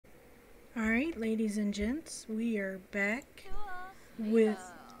Alright, ladies and gents, we are back with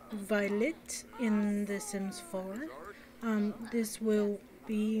Violet in The Sims 4. This will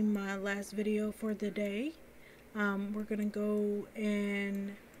be my last video for the day. We're gonna go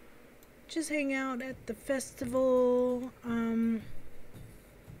and just hang out at the festival. Trying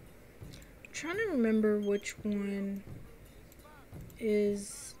to remember which one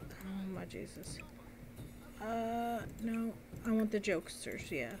is... Oh my Jesus. No, I want the jokesters,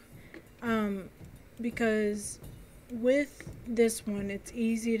 yeah. Because with this one, it's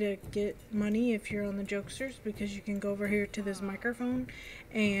easy to get money if you're on the jokesters, because you can go over here to this microphone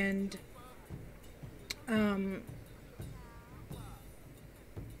and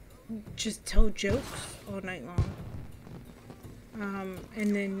just tell jokes all night long.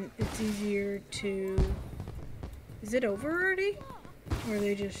 And then it's easier to... Is it over already? Or are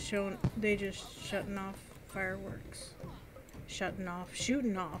they just shutting off fireworks? Shooting off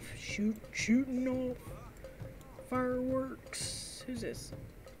fireworks. Who's this?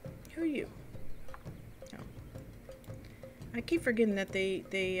 Who are you? Oh. I keep forgetting that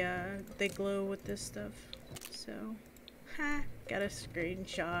they glow with this stuff. So, got a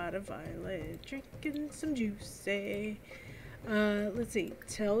screenshot of Violet drinking some juice. Let's see.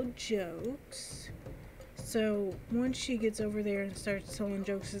 Tell jokes. So once she gets over there and starts telling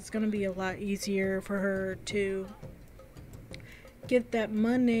jokes, it's gonna be a lot easier for her to get that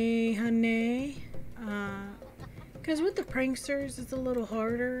money, honey. Because with the pranksters, it's a little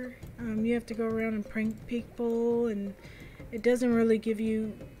harder. You have to go around and prank people, and it doesn't really give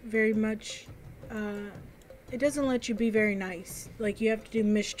you very much. It doesn't let you be very nice. Like, you have to do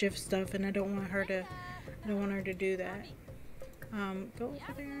mischief stuff, and I don't want her to do that. Go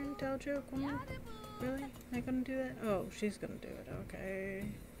over there and tell a joke, woman. Really? Not gonna do that? Oh, she's gonna do it. Okay.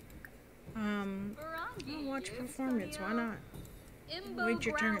 I'll watch performance. Why not? Wait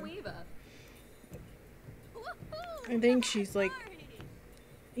your turn. I think she's like,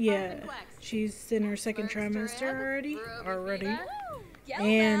 yeah, she's in her second trimester already,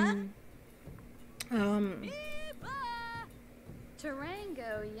 and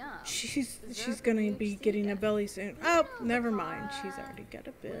she's gonna be getting a belly soon. Oh, never mind. She's already got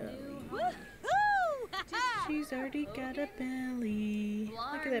a belly. She's already got a belly.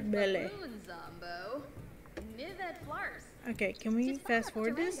 Look at that belly. Okay, can we fast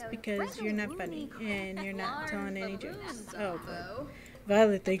forward this? Because you're not funny and you're not telling any jokes. Oh, but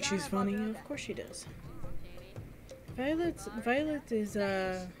Violet thinks she's funny. Of course she does. Violet is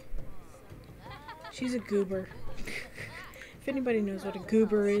she's a goober. If anybody knows what a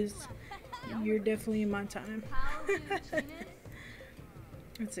goober is, you're definitely in my time.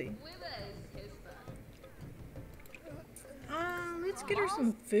 Let's see. Let's get her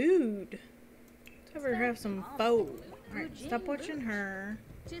some food. Let's have her have some pho. Alright, stop watching her.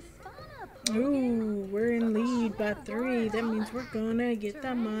 Ooh, we're in lead by 3. That means we're gonna get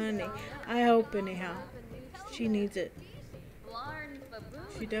the money. I hope, anyhow. She needs it.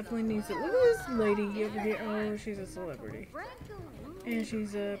 She definitely needs it. Look at this lady over here. Oh, she's a celebrity. And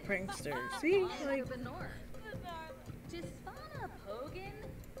she's a prankster. See? Like...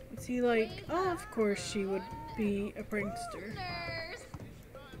 See, like... Oh, of course she would be a prankster.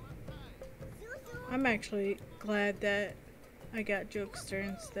 I'm actually glad that I got jokester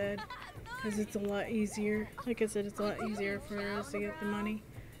instead, because it's a lot easier. Like I said, it's a lot easier for us to get the money.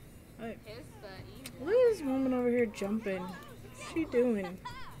 But look at this woman over here jumping. What's she doing?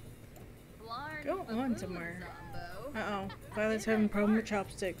 Go on somewhere. Uh-oh. Violet's having a problem with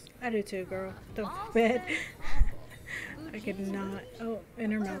chopsticks. I do too, girl. Don't feel bad. I could not. Oh,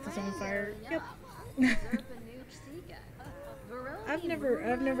 and her mouth is on fire. Yep. I've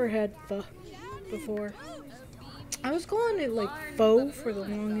never had pho before. I was calling it like pho for the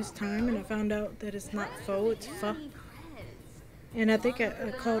longest time, and I found out that it's not pho, it's pho. And I think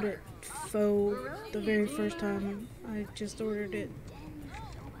I called it pho the very first time I just ordered it.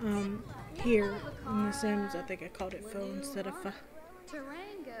 Here in The Sims, I think I called it pho instead of pho.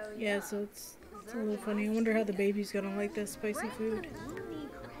 Yeah, so it's a little funny. I wonder how the baby's gonna like this spicy food.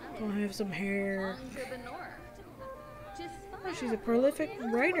 Gonna have some hair. Oh, she's a prolific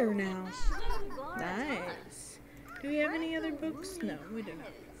writer now. Nice. Do we have any other books? No, we do not.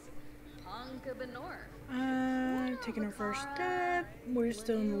 Taking our first step. We're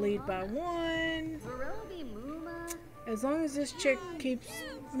still in the lead by 1. As long as this chick keeps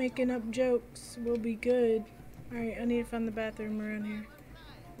making up jokes, we'll be good. Alright, I need to find the bathroom around here.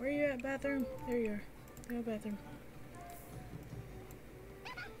 Where are you at, bathroom? There you are. Go bathroom.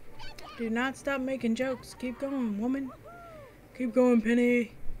 Do not stop making jokes. Keep going, woman. Keep going,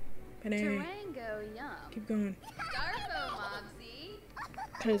 Penny. Penny. Keep going.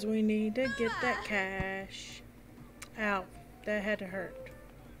 Because we need to get that cash. Ow, that had to hurt.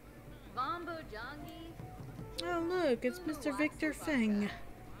 Oh look, it's Mr. Victor Feng.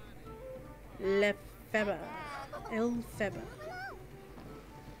 Le Feba. El Feba.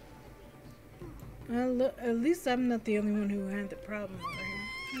 Look, at least I'm not the only one who had the problem over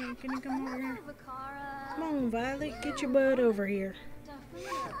here. Hey, can you come over here? Come on, Violet, get your butt over here.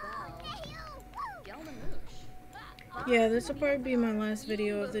 Yeah, this will probably be my last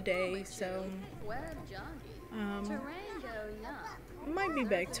video of the day, so might be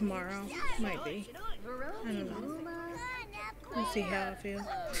back tomorrow. Might be. I don't know. We'll see how I feel.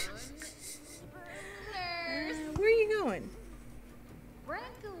 Where are you going? Where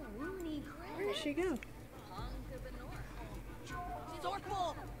did she go?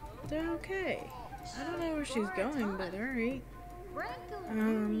 Okay. I don't know where she's going, but alright.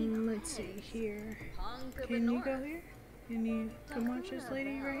 Let's see here. Can you go here? Can you come watch this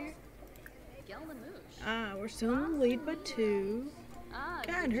lady right here? Ah, we're still in the lead by 2.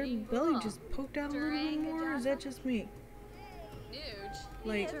 God, her belly just poked out a little bit more, or is that just me?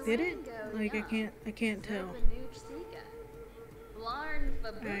 Like, did it? Like, I can't tell.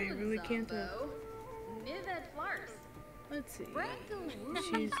 I really can't tell. Let's see.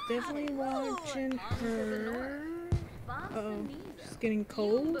 She's definitely watching her. Uh-oh. She's getting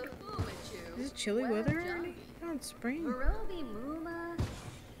cold. Is it chilly weather already? Oh, it's spring.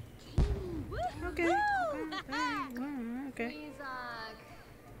 Okay. Okay.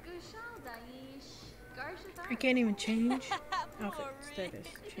 I can't even change outfits. There it is.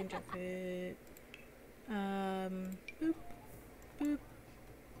 Change outfit. Boop. Boop.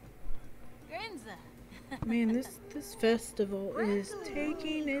 Man, this festival is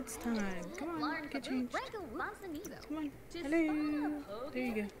taking its time. Come on, get changed. Come on. Hello. There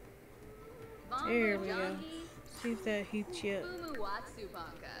you go. There we go. See if that heats you up.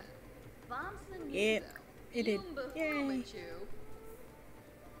 Yep, it did. Yay.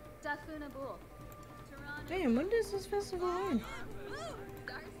 Damn, when does this festival end?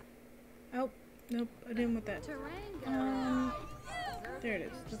 Oh, nope, I didn't want that. There it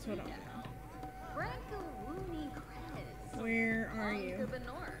is. That's what I want. Where are you?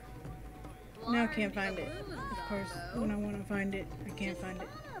 Now I can't find it. Of course, when I want to find it, I can't find it.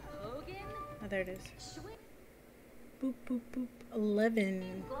 Oh, there it is. Boop, boop, boop.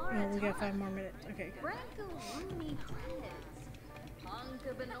 11. Oh, we got 5 more minutes. Okay.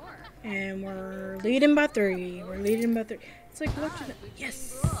 And we're leading by 3. We're leading by 3. It's like watching it.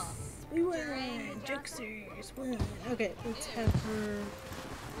 Yes! We won! Jokesters won. Okay, let's have her.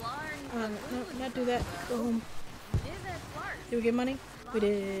 No, not do that. Go home. Did we get money? We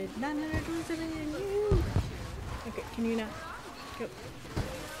did. 927. Okay, can you not? Go.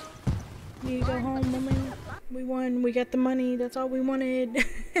 You go home, woman. We won. We got the money. That's all we wanted.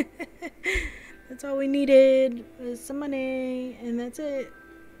 That's all we needed was some money, and that's it.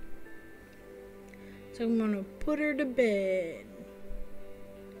 So I'm gonna put her to bed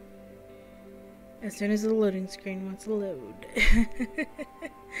as soon as the loading screen wants to load.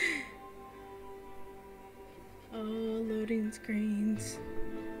 Oh, loading screens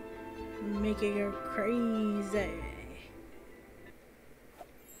making her crazy.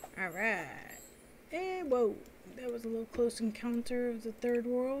 Alright. And whoa, that was a little close encounter of the third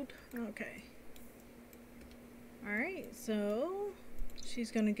world. Okay. Alright, so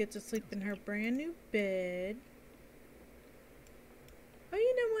she's gonna get to sleep in her brand new bed. Oh,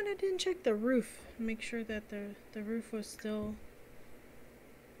 you know what? I didn't check the roof. Make sure that the roof was still.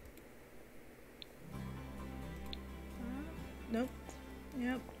 Nope.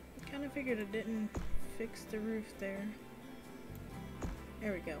 Yep. Kind of figured I didn't fix the roof there.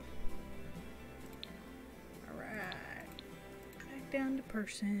 There we go. Alright. Back down to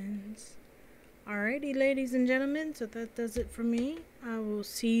persons. Alrighty, ladies and gentlemen. So that does it for me. I will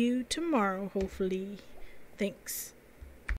see you tomorrow, hopefully. Thanks.